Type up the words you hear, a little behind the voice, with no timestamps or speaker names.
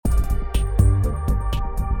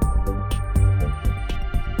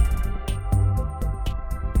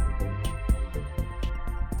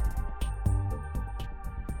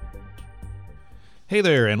Hey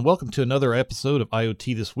there, and welcome to another episode of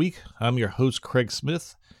IoT This Week. I'm your host, Craig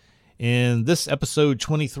Smith. In this episode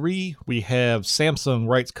 23, we have Samsung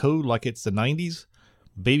writes code like it's the 90s,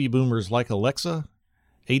 baby boomers like Alexa,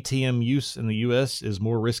 ATM use in the US is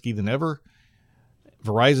more risky than ever,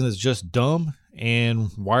 Verizon is just dumb,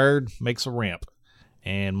 and Wired makes a ramp,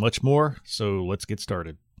 and much more, so let's get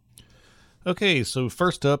started. Okay, so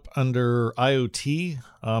first up under IoT,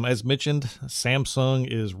 as mentioned,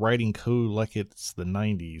 Samsung is writing code like it's the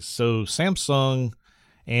 90s. So Samsung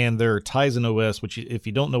and their Tizen OS, which if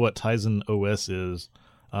you don't know what Tizen OS is,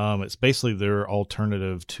 it's basically their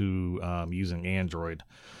alternative to using Android.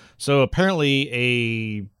 So apparently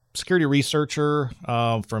a security researcher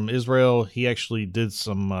from Israel, he actually did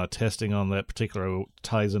some testing on that particular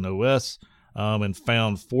Tizen OS and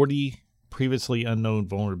found 40 previously unknown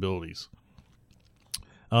vulnerabilities.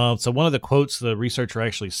 So one of the quotes the researcher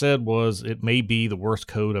actually said was, "It may be the worst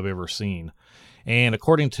code I've ever seen." And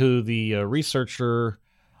according to the researcher,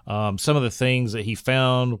 some of the things that he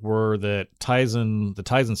found were that the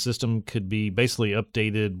Tizen system could be basically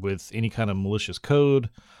updated with any kind of malicious code.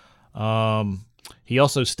 He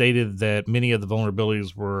also stated that many of the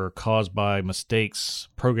vulnerabilities were caused by mistakes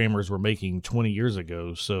programmers were making 20 years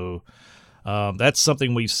ago. So that's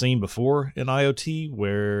something we've seen before in IoT,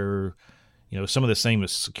 where some of the same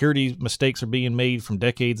security mistakes are being made from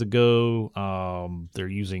decades ago. They're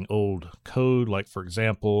using old code, like, for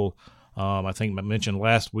example, I think I mentioned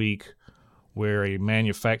last week where a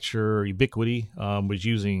manufacturer, Ubiquiti, was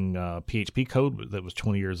using PHP code that was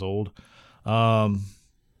 20 years old.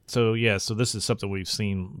 So this is something we've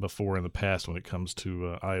seen before in the past when it comes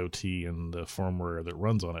to IoT and the firmware that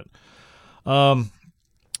runs on it.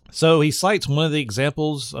 So he cites one of the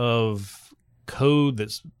examples of code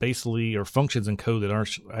that's basically, or functions in code that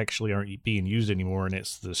aren't being used anymore, and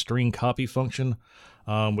it's the string copy function,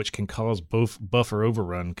 which can cause both buffer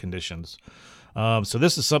overrun conditions. So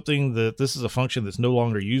this is a function that's no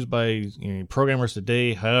longer used by programmers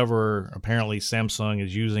today. However, apparently Samsung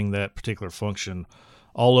is using that particular function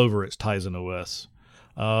all over its Tizen OS.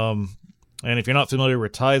 And if you're not familiar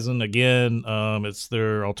with Tizen, again, it's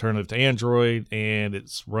their alternative to Android, and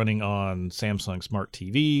it's running on Samsung smart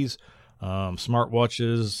TVs,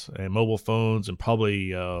 smartwatches, and mobile phones, and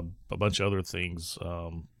probably a bunch of other things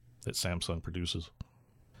that Samsung produces.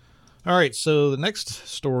 All right, so the next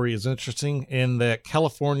story is interesting in that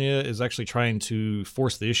California is actually trying to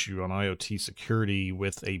force the issue on IoT security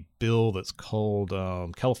with a bill that's called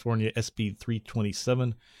California SB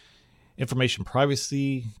 327, Information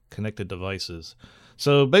Privacy, Connected Devices.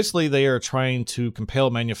 So basically they are trying to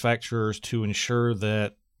compel manufacturers to ensure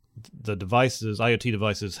that the IoT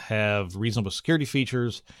devices have reasonable security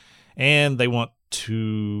features, and they want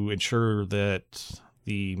to ensure that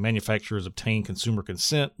the manufacturers obtain consumer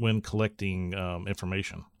consent when collecting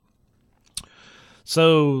information.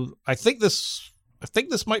 So I think this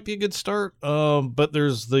might be a good start, but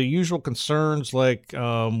there's the usual concerns, like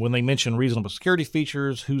when they mention reasonable security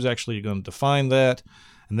features, who's actually going to define that?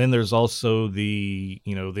 And then there's also the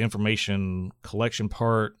information collection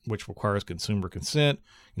part, which requires consumer consent.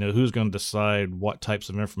 Who's going to decide what types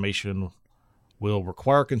of information will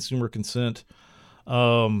require consumer consent?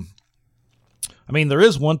 There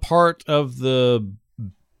is one part of the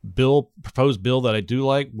proposed bill that I do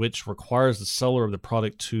like, which requires the seller of the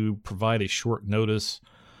product to provide a short notice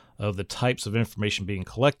of the types of information being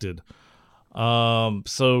collected.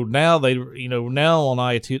 So now now on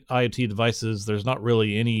IoT devices, there's not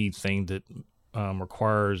really anything that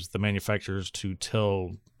requires the manufacturers to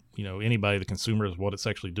tell anybody, the consumers, what it's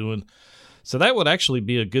actually doing. So that would actually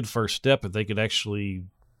be a good first step if they could actually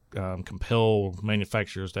compel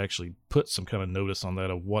manufacturers to actually put some kind of notice on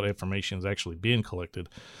that of what information is actually being collected.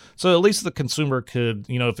 So at least the consumer could,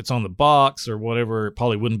 if it's on the box or whatever, it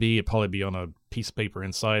probably wouldn't be. It'd probably be on a piece of paper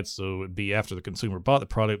inside, so it'd be after the consumer bought the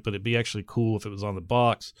product, but it'd be actually cool if it was on the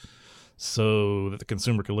box so that the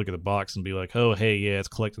consumer could look at the box and be like, oh, hey, yeah, it's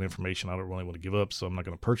collecting information I don't really want to give up, so I'm not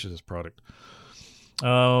going to purchase this product.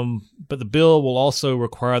 But the bill will also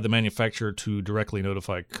require the manufacturer to directly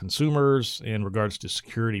notify consumers in regards to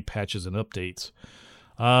security patches and updates.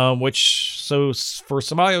 So for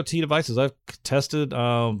some IoT devices I've tested,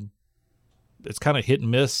 it's kind of hit and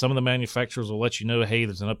miss. Some of the manufacturers will let you know, hey,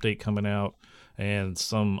 there's an update coming out, and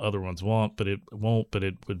some other ones won't, but it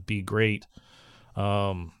would be great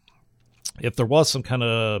if there was some kind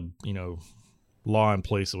of law in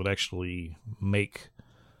place that would actually make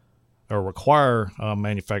or require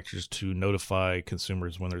manufacturers to notify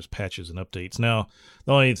consumers when there's patches and updates. Now,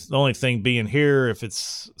 the only thing being here, if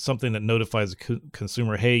it's something that notifies a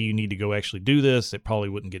consumer, hey, you need to go actually do this, it probably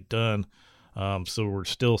wouldn't get done So we're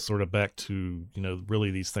still sort of back to,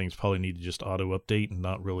 really these things probably need to just auto update and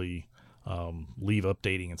not really leave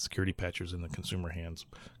updating and security patches in the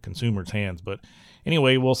consumer's hands. But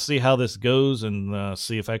anyway, we'll see how this goes and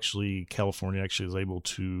see if actually California actually is able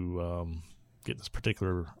to get this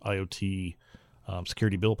particular IoT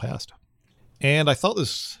security bill passed. And I thought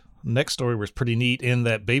this next story was pretty neat in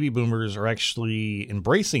that baby boomers are actually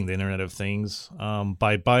embracing the Internet of Things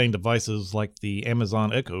by buying devices like the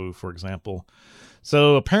Amazon Echo, for example.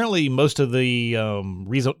 So apparently most of the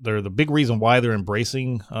the big reason why they're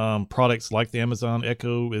embracing products like the Amazon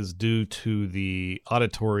Echo is due to the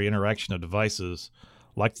auditory interaction of devices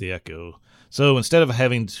like the Echo. So instead of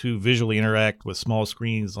having to visually interact with small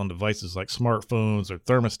screens on devices like smartphones or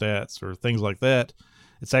thermostats or things like that,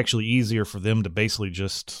 it's actually easier for them to basically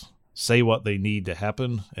just say what they need to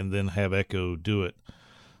happen and then have Echo do it.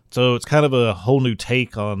 So it's kind of a whole new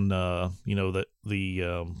take on, the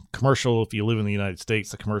commercial. If you live in the United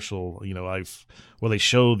States, the commercial, where they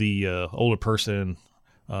show the older person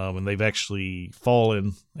and they've actually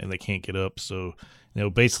fallen and they can't get up. So,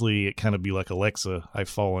 basically it kind of be like Alexa, I've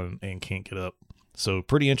fallen and can't get up. So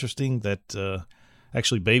pretty interesting that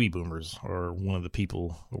actually baby boomers are one of the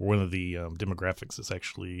people, or one of the demographics that's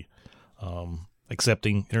actually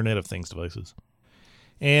accepting Internet of Things devices.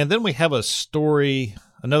 And then we have a story,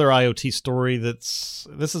 another IoT story this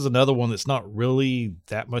is another one that's not really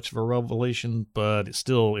that much of a revelation, but it's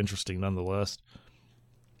still interesting nonetheless.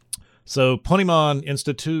 So Ponemon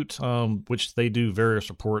Institute, which they do various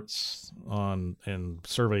reports on and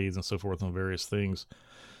surveys and so forth on various things.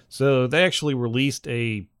 So they actually released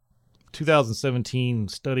a 2017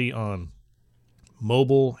 study on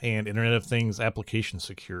mobile and Internet of Things application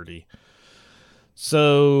security.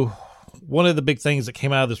 So one of the big things that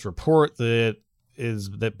came out of this report is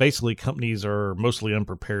that basically companies are mostly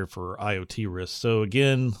unprepared for IoT risks. So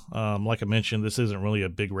again, like I mentioned, this isn't really a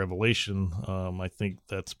big revelation. I think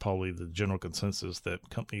that's probably the general consensus that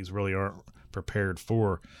companies really aren't prepared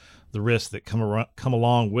for the risks that come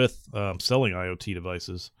along with selling IoT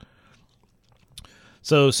devices.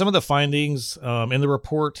 So some of the findings in the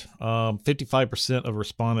report, 55% of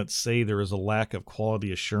respondents say there is a lack of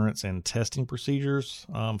quality assurance and testing procedures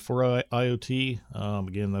for IoT.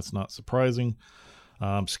 Again, that's not surprising.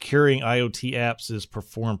 Securing IoT apps is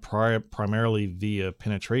performed primarily via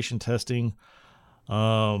penetration testing.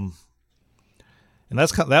 And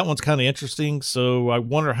that one's kind of interesting. So I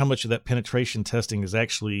wonder how much of that penetration testing is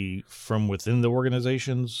actually from within the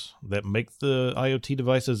organizations that make the IoT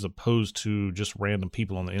devices, opposed to just random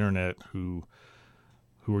people on the internet who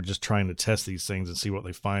are just trying to test these things and see what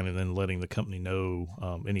they find, and then letting the company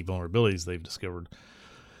know any vulnerabilities they've discovered.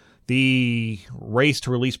 The race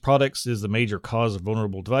to release products is the major cause of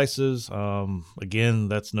vulnerable devices. Again,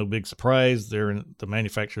 that's no big surprise. The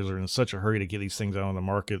manufacturers are in such a hurry to get these things out on the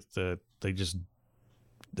market that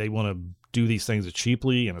they want to do these things as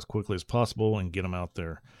cheaply and as quickly as possible and get them out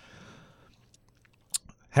there.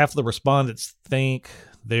 Half of the respondents think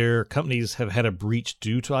their companies have had a breach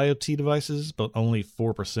due to IoT devices, but only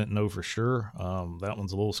 4% know for sure. That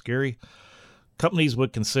one's a little scary. Companies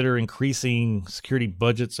would consider increasing security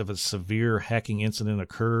budgets if a severe hacking incident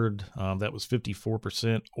occurred. That was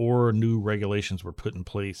 54%, or new regulations were put in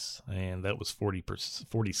place, and that was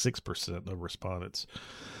 46% of respondents.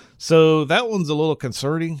 So that one's a little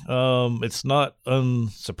concerning. It's not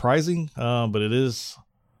unsurprising, but it is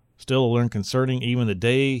still a little concerning. Even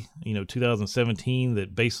today, 2017,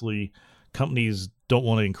 that basically companies don't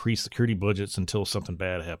want to increase security budgets until something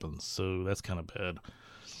bad happens. So that's kind of bad.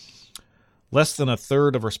 Less than a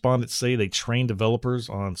third of respondents say they train developers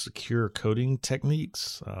on secure coding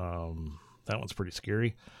techniques. That one's pretty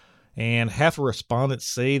scary. And half of respondents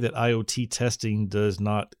say that IoT testing does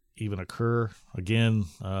not even occur. Again,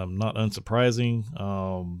 not unsurprising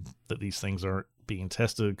that these things aren't being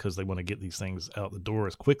tested, because they want to get these things out the door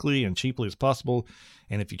as quickly and cheaply as possible.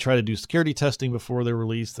 And if you try to do security testing before they're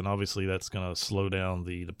released, then obviously that's going to slow down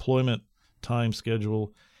the deployment time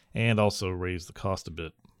schedule and also raise the cost a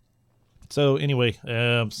bit. So anyway,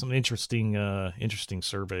 some interesting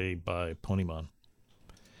survey by Ponemon.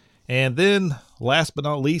 And then last but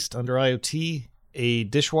not least, under IoT, a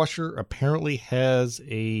dishwasher apparently has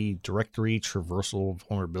a directory traversal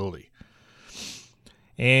vulnerability.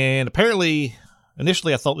 And apparently,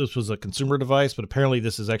 initially I thought this was a consumer device, but apparently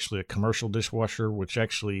this is actually a commercial dishwasher, which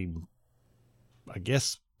actually, I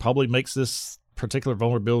guess, probably makes this particular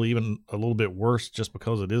vulnerability even a little bit worse just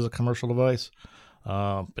because it is a commercial device.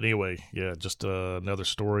 But anyway, yeah, just another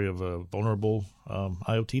story of a vulnerable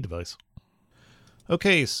IoT device.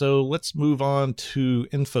 Okay, so let's move on to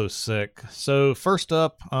InfoSec. So first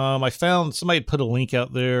up, I found somebody had put a link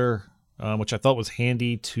out there which I thought was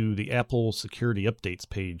handy, to the Apple Security Updates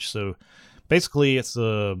page. So basically, it's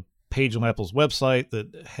a page on Apple's website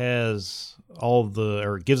that has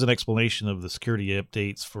gives an explanation of the security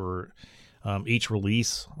updates for each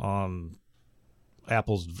release on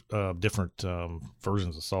Apple's different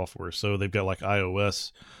versions of software. So they've got like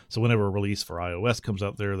iOS. So whenever a release for iOS comes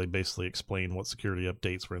out there, they basically explain what security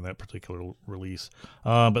updates were in that particular release.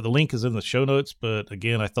 But the link is in the show notes. But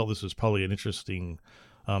again, I thought this was probably an interesting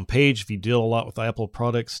page if you deal a lot with Apple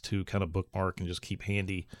products to kind of bookmark and just keep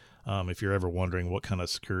handy if you're ever wondering what kind of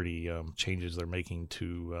security changes they're making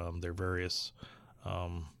to their various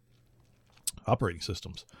operating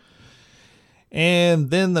systems. And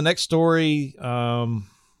then the next story,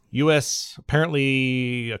 U.S.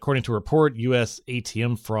 apparently, according to a report, U.S.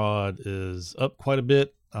 ATM fraud is up quite a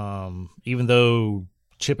bit. Even though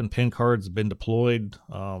chip and PIN cards have been deployed,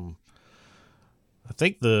 I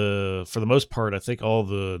think for the most part, I think all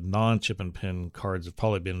the non-chip and PIN cards have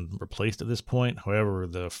probably been replaced at this point. However,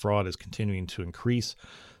 the fraud is continuing to increase.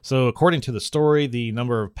 So according to the story, the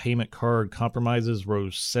number of payment card compromises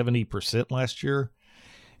rose 70% last year.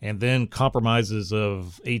 And then compromises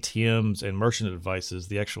of ATMs and merchant devices,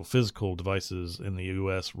 the actual physical devices in the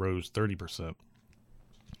U.S., rose 30%.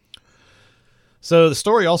 So the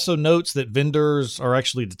story also notes that vendors are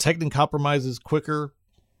actually detecting compromises quicker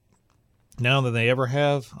now than they ever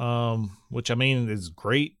have, which I mean is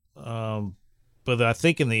great. But I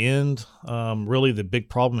think in the end, really the big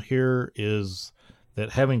problem here is that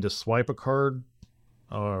having to swipe a card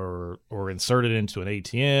or insert it into an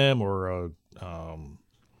ATM or a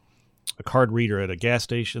card reader at a gas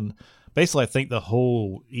station. Basically, I think the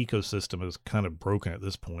whole ecosystem is kind of broken at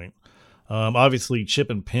this point. Obviously,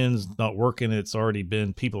 chip and PIN's not working.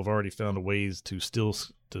 People have already found ways to still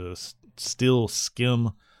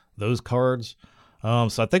skim those cards. So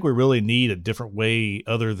I think we really need a different way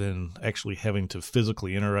other than actually having to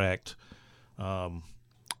physically interact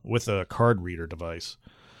with a card reader device.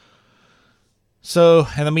 So,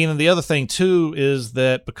 and I mean, the other thing too is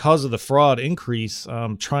that because of the fraud increase,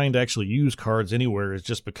 trying to actually use cards anywhere is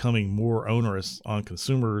just becoming more onerous on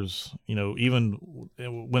consumers. You know, even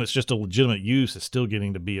when it's just a legitimate use, it's still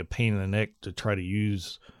getting to be a pain in the neck to try to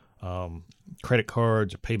use credit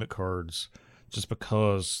cards or payment cards just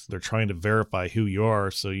because they're trying to verify who you are.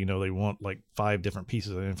 So, you know, they want like 5 different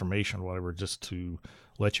pieces of information or whatever just to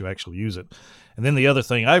let you actually use it. And then the other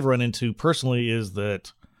thing I've run into personally is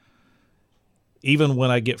that even when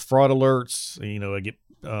I get fraud alerts, you know, I get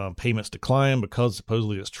payments decline because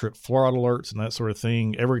supposedly it's trip fraud alerts and that sort of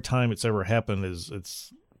thing. Every time it's ever happened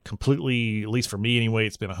it's completely, at least for me anyway,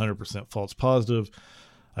 it's been 100% false positive.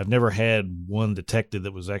 I've never had one detected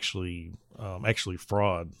that was actually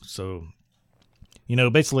fraud. So, you know,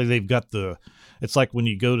 basically they've got it's like when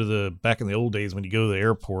you go to back in the old days when you go to the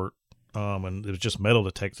airport, and it was just metal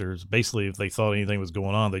detectors. Basically, if they thought anything was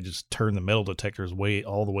going on, they just turned the metal detectors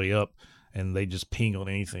all the way up, and they just ping on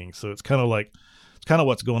anything. So it's kind of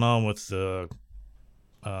what's going on with the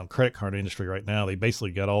credit card industry right now. They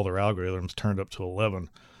basically got all their algorithms turned up to 11,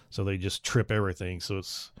 so they just trip everything. So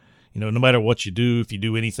it's, you know, no matter what you do, if you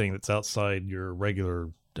do anything that's outside your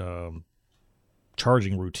regular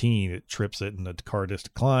charging routine, it trips it and the card is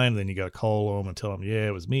declined. Then you got to call them and tell them, yeah,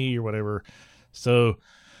 it was me or whatever. So,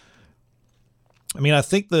 I mean, I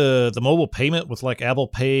think the mobile payment with like Apple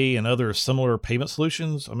Pay and other similar payment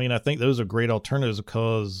solutions, I mean, I think those are great alternatives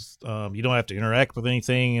because you don't have to interact with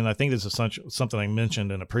anything. And I think this is something I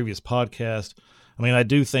mentioned in a previous podcast. I mean, I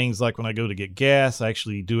do things like when I go to get gas, I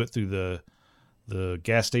actually do it through the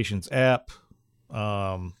gas station's app.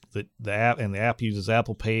 The app uses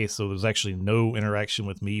Apple Pay, so there's actually no interaction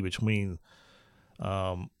with me between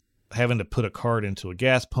having to put a card into a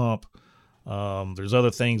gas pump. There's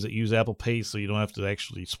other things that use Apple Pay, so you don't have to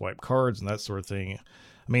actually swipe cards and that sort of thing.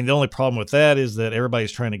 I mean, the only problem with that is that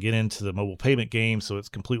everybody's trying to get into the mobile payment game, so it's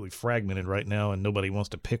completely fragmented right now, and nobody wants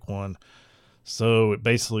to pick one. So it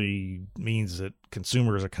basically means that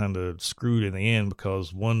consumers are kind of screwed in the end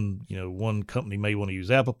because one company may want to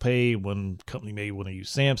use Apple Pay, one company may want to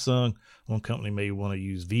use Samsung, one company may want to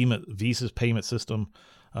use Visa's payment system.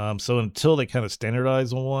 So until they kind of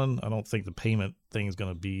standardize on one, I don't think the payment thing is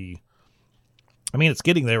going to be. I mean, it's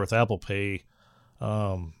getting there with Apple Pay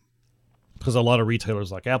because a lot of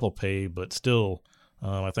retailers like Apple Pay, but still,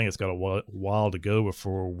 I think it's got a while to go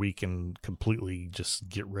before we can completely just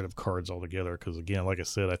get rid of cards altogether. Because again, like I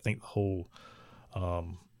said, I think the whole,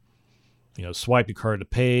 swipe your card to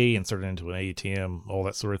pay, insert it into an ATM, all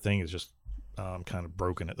that sort of thing is just kind of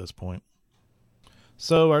broken at this point.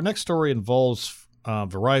 So our next story involves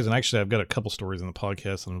Verizon. Actually, I've got a couple stories in the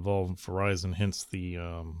podcast that involve Verizon, hence the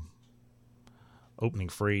opening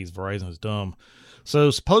phrase, Verizon is dumb.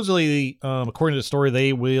 So supposedly, according to the story,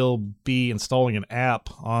 they will be installing an app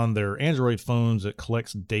on their Android phones that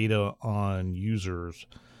collects data on users.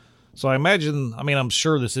 So I'm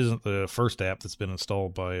sure this isn't the first app that's been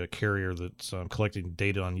installed by a carrier that's collecting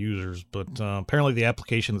data on users, but apparently the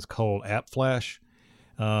application is called AppFlash,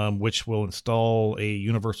 which will install a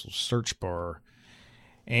universal search bar.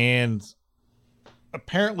 And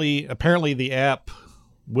apparently the app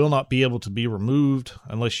will not be able to be removed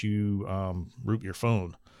unless you root your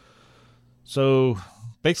phone. So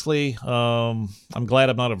basically, I'm glad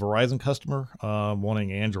I'm not a Verizon customer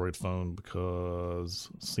wanting an Android phone, because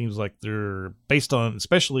it seems like they're based on,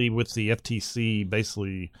 especially with the FTC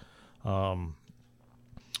basically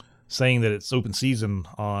saying that it's open season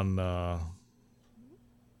on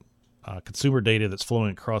consumer data that's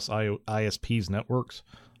flowing across ISPs networks.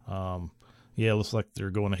 It looks like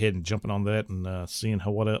they're going ahead and jumping on that and seeing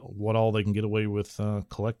what all they can get away with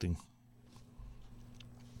collecting.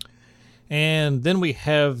 And then we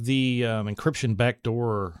have the encryption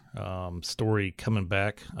backdoor story coming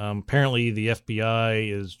back. Apparently, the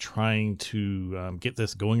FBI is trying to get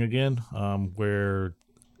this going again, where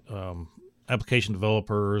application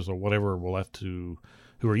developers or whatever will have to,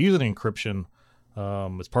 who are using encryption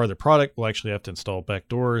as part of their product, will actually have to install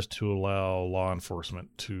backdoors to allow law enforcement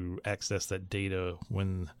to access that data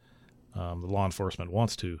when the law enforcement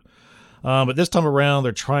wants to. But this time around,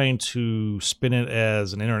 they're trying to spin it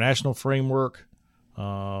as an international framework.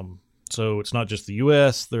 So it's not just the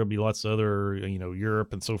U.S. There'll be lots of other,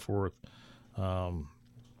 Europe and so forth.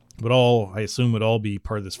 But I assume would all be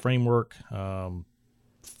part of this framework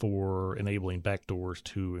for enabling backdoors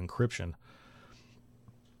to encryption.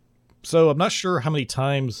 So I'm not sure how many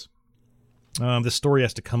times this story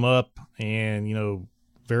has to come up and,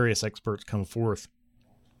 various experts come forth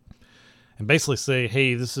and basically say,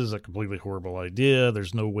 hey, this is a completely horrible idea.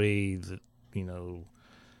 There's no way that,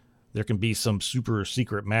 there can be some super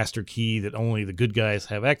secret master key that only the good guys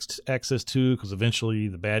have access to, because eventually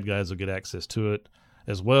the bad guys will get access to it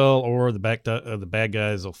as well, or the bad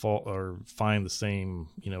guys will find the same,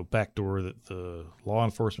 backdoor that the law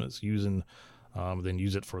enforcement is using, then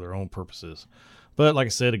use it for their own purposes. But like I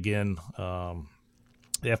said, again, the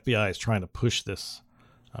FBI is trying to push this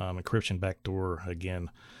encryption backdoor again.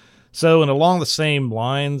 So, and along the same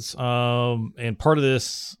lines, and part of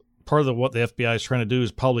what the FBI is trying to do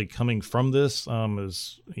is probably coming from this,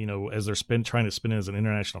 as they're trying to spin it as an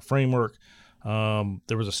international framework.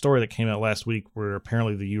 There was a story that came out last week where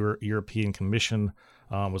apparently the European Commission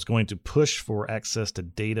was going to push for access to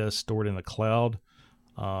data stored in the cloud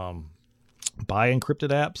by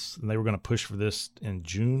encrypted apps, and they were going to push for this in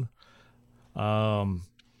June.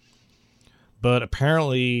 But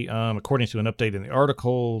apparently, according to an update in the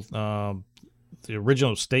article, the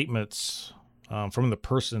original statements from the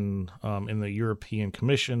person in the European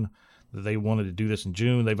Commission that they wanted to do this in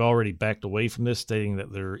June, they've already backed away from this, stating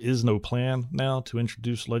that there is no plan now to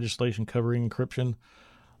introduce legislation covering encryption.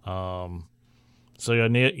 So,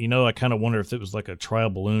 I kind of wonder if it was like a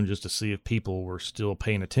trial balloon just to see if people were still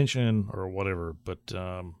paying attention or whatever. But,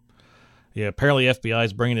 apparently FBI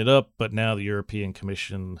is bringing it up, but now the European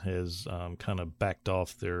Commission has kind of backed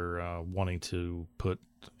off their wanting to put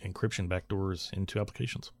encryption backdoors into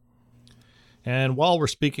applications. And while we're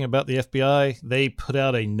speaking about the FBI, they put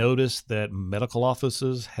out a notice that medical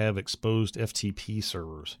offices have exposed FTP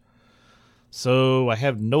servers. So I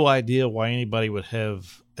have no idea why anybody would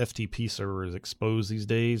have FTP servers exposed these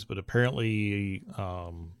days, but apparently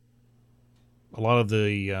a lot of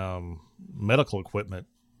the medical equipment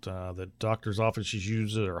that doctors' offices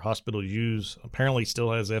use or hospitals use apparently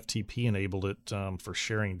still has FTP enabled it for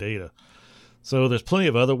sharing data. So there's plenty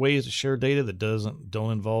of other ways to share data that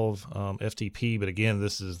don't involve FTP, but again,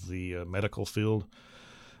 this is the medical field.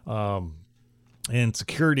 And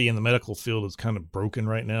security in the medical field is kind of broken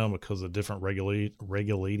right now because of different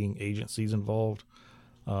regulating agencies involved.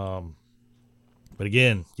 But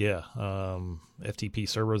again, FTP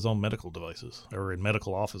servers on medical devices or in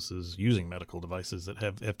medical offices using medical devices that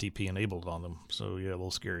have FTP enabled on them. So a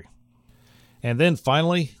little scary. And then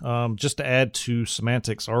finally, just to add to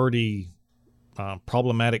Symantec's already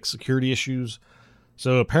problematic security issues.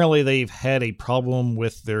 So apparently they've had a problem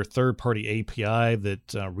with their third-party API that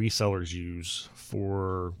resellers use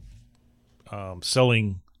for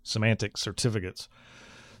selling Symantec certificates.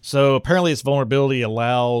 So apparently this vulnerability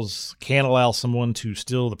can allow someone to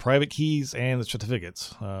steal the private keys and the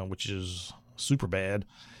certificates, which is super bad.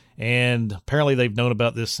 And apparently they've known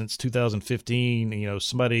about this since 2015.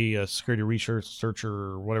 Somebody, a security researcher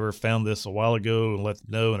or whatever, found this a while ago and let them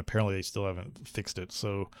know, and apparently they still haven't fixed it.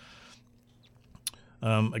 So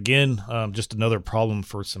Again, just another problem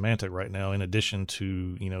for Symantec right now, in addition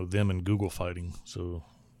to, them and Google fighting. So,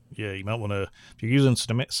 yeah, you might want to, if you're using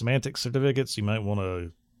Symantec certificates, you might want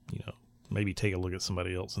to, maybe take a look at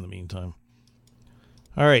somebody else in the meantime.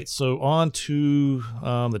 All right, so on to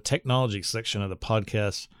the technology section of the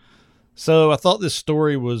podcast. So I thought this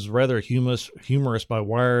story was rather humorous by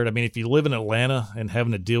Wired. I mean, if you live in Atlanta and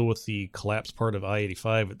having to deal with the collapse part of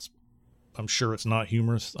I-85, I'm sure it's not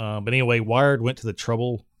humorous. But anyway, Wired went to the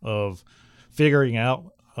trouble of figuring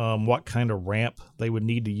out what kind of ramp they would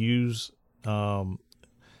need to use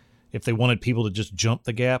if they wanted people to just jump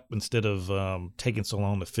the gap instead of taking so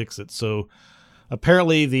long to fix it. So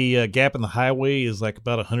apparently the gap in the highway is like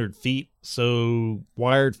about 100 feet. So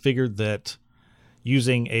Wired figured that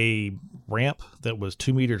using a ramp that was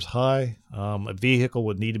 2 meters high, a vehicle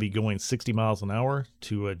would need to be going 60 miles an hour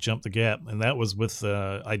to jump the gap. And that was with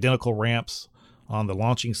identical ramps on the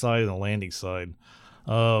launching side and the landing side.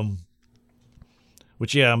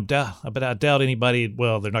 Which, yeah, but I doubt anybody,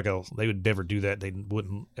 well, they would never do that. They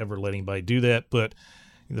wouldn't ever let anybody do that. But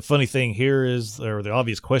the funny thing here is, or the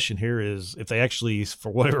obvious question here is, if they actually,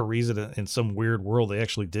 for whatever reason, in some weird world, they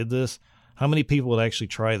actually did this, how many people would actually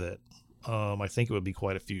try that? I think it would be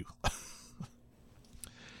quite a few.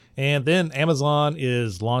 And then Amazon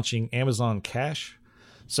is launching Amazon Cash.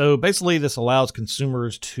 So basically this allows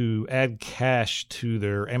consumers to add cash to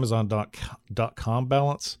their Amazon.com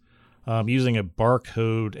balance using a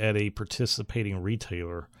barcode at a participating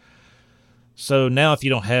retailer. So now if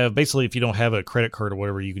you don't have a credit card or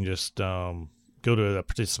whatever, you can just go to a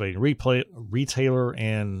participating retailer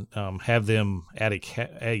and have them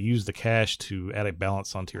use the cash to add a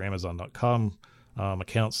balance onto your Amazon.com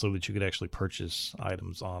account so that you could actually purchase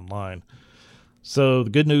items online. So the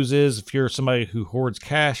good news is, if you're somebody who hoards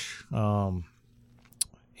cash and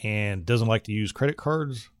doesn't like to use credit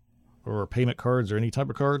cards or payment cards or any type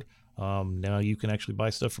of card, now you can actually buy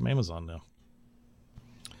stuff from Amazon now.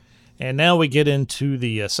 And now we get into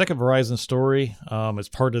the second Verizon story as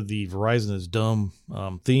part of the Verizon is Dumb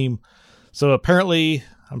theme. So apparently,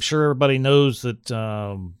 I'm sure everybody knows that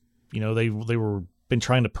they were been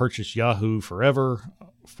trying to purchase Yahoo forever.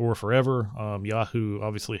 Yahoo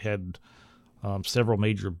obviously had several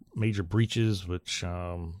major breaches, which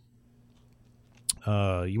you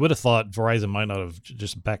would have thought Verizon might not have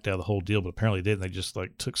just backed out of the whole deal, but apparently didn't. They just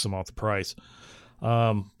took some off the price.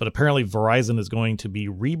 But apparently Verizon is going to be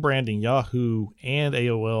rebranding Yahoo and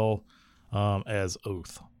AOL as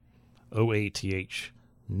Oath, O-A-T-H.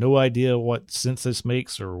 No idea what sense this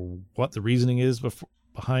makes or what the reasoning is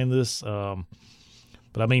behind this.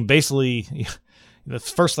 But I mean, basically, the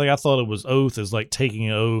first thing I thought it was Oath is like taking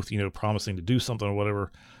an oath, promising to do something or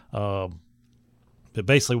whatever. But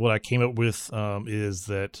basically what I came up with is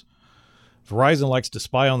that Verizon likes to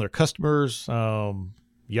spy on their customers.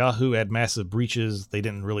 Yahoo had massive breaches they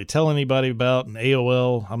didn't really tell anybody about, and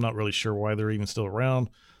AOL, I'm not really sure why they're even still around.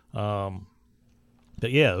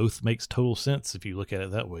 But yeah, Oath makes total sense if you look at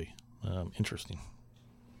it that way. Interesting.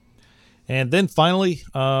 And then finally,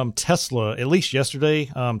 Tesla, at least yesterday,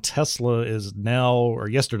 Tesla is now, or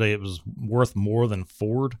yesterday it was worth more than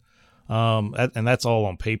Ford. And that's all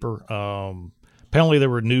on paper. Apparently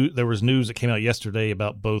there was news that came out yesterday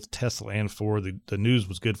about both Tesla and Ford. The news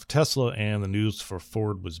was good for Tesla, and the news for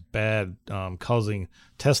Ford was bad, causing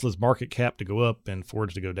Tesla's market cap to go up and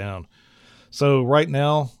Ford's to go down. So right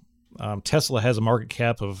now, Tesla has a market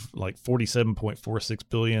cap of like $47.46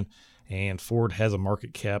 billion, and Ford has a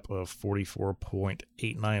market cap of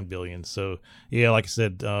 $44.89 billion. So yeah, like I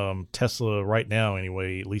said, Tesla right now,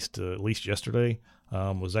 anyway, at least yesterday,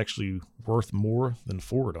 was actually worth more than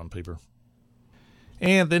Ford on paper.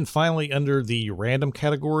 And then finally, under the random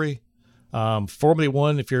category, Formula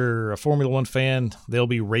One, if you're a Formula One fan, they'll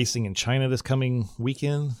be racing in China this coming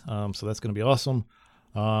weekend. So that's going to be awesome.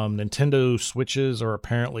 Nintendo Switches are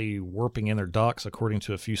apparently warping in their docks, according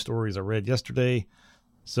to a few stories I read yesterday.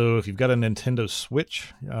 So if you've got a Nintendo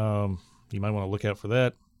Switch, you might want to look out for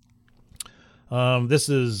that. This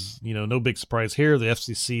is, no big surprise here. The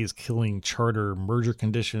FCC is killing charter merger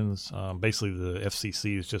conditions. Basically, the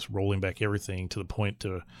FCC is just rolling back everything to the point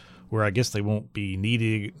to where I guess they won't be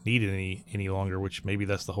needed any longer, which maybe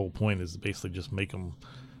that's the whole point, is basically just make them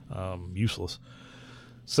useless.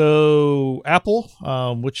 So Apple,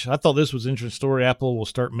 which I thought this was an interesting story, Apple will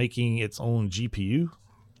start making its own GPU.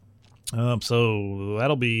 So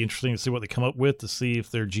that'll be interesting to see what they come up with, to see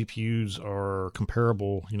if their GPUs are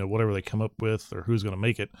comparable, whatever they come up with, or who's going to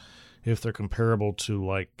make it, if they're comparable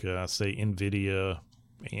to say NVIDIA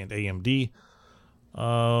and AMD.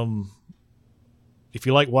 if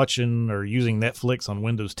you like watching or using Netflix on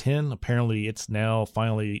Windows 10, apparently it's now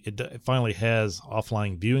finally has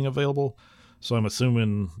offline viewing available. So I'm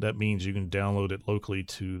assuming that means you can download it locally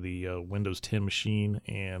to the Windows 10 machine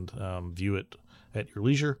and view it at your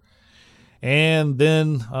leisure. And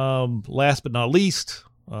then last but not least,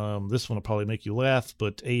 this one will probably make you laugh,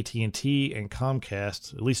 but AT&T and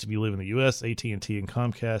Comcast, at least if you live in the U.S., AT&T and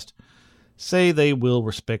Comcast say they will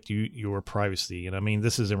respect your privacy. And I mean,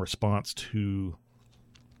 this is in response to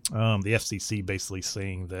the FCC basically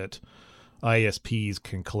saying that ISPs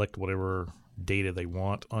can collect whatever data they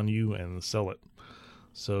want on you and sell it.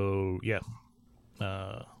 So, yeah,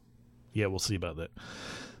 we'll see about that.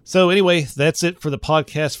 So anyway, that's it for the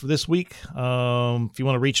podcast for this week. If you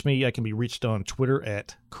want to reach me, I can be reached on Twitter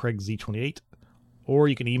at CraigZ28, or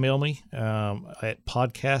you can email me at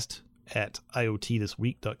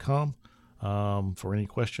podcast@iothisweek.com for any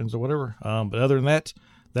questions or whatever. But other than that,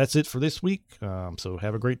 that's it for this week. So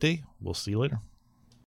have a great day. We'll see you later.